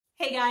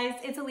Hey guys,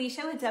 it's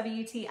Alicia with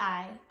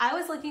WTI. I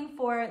was looking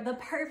for the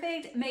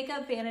perfect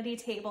makeup vanity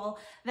table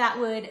that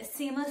would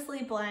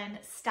seamlessly blend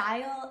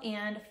style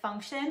and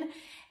function,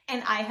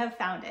 and I have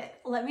found it.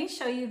 Let me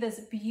show you this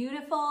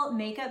beautiful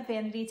makeup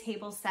vanity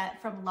table set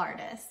from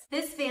Lartis.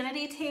 This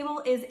vanity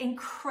table is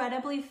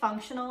incredibly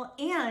functional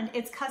and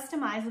it's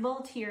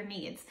customizable to your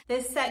needs.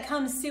 This set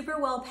comes super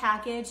well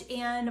packaged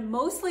and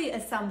mostly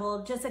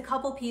assembled, just a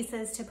couple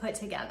pieces to put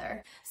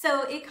together.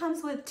 So it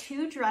comes with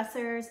 2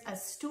 dressers, a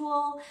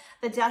stool,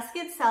 the desk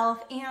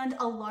itself, and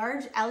a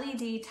large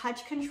LED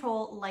touch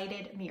control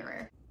lighted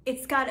mirror.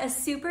 It's got a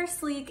super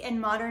sleek and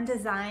modern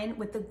design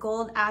with the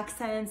gold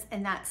accents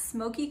and that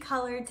smoky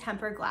colored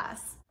tempered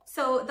glass.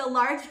 So the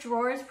large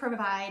drawers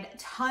provide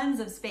tons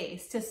of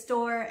space to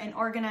store and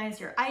organize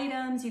your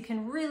items. You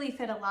can really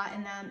fit a lot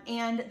in them,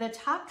 and the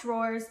top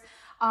drawers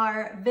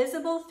are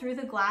visible through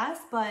the glass,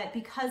 but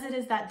because it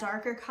is that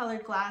darker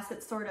colored glass,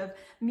 it's sort of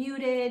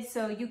muted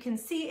so you can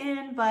see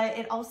in, but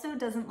it also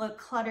doesn't look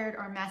cluttered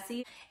or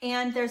messy.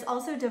 And there's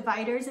also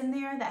dividers in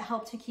there that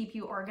help to keep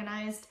you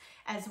organized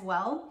as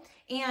well.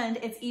 And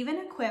it's even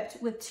equipped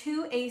with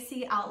 2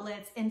 AC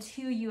outlets and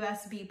 2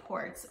 USB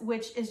ports,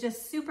 which is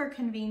just super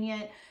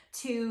convenient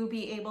to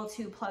be able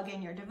to plug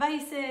in your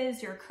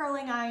devices, your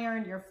curling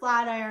iron, your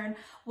flat iron,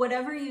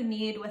 whatever you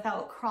need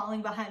without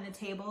crawling behind the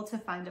table to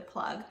find a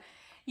plug.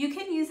 You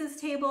can use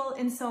this table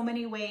in so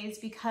many ways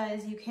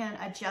because you can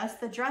adjust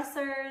the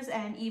dressers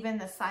and even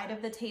the side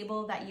of the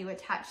table that you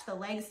attach the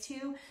legs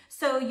to,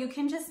 so you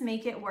can just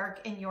make it work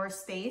in your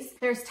space.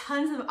 There's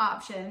tons of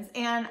options,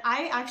 and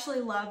I actually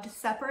loved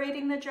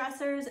separating the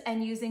dressers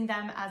and using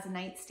them as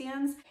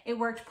nightstands. It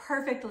worked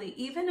perfectly,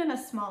 even in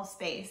a small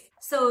space.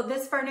 So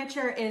this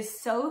furniture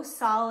is so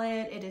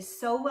solid, it is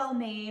so well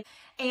made,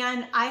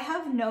 and I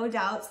have no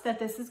doubts that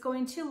this is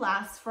going to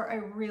last for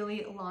a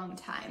really long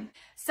time.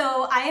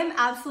 So I am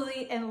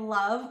absolutely in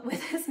love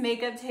with this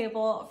makeup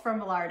table from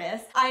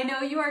Lartis. I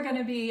know you are going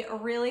to be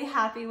really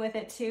happy with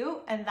it too,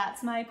 and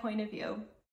that's my point of view.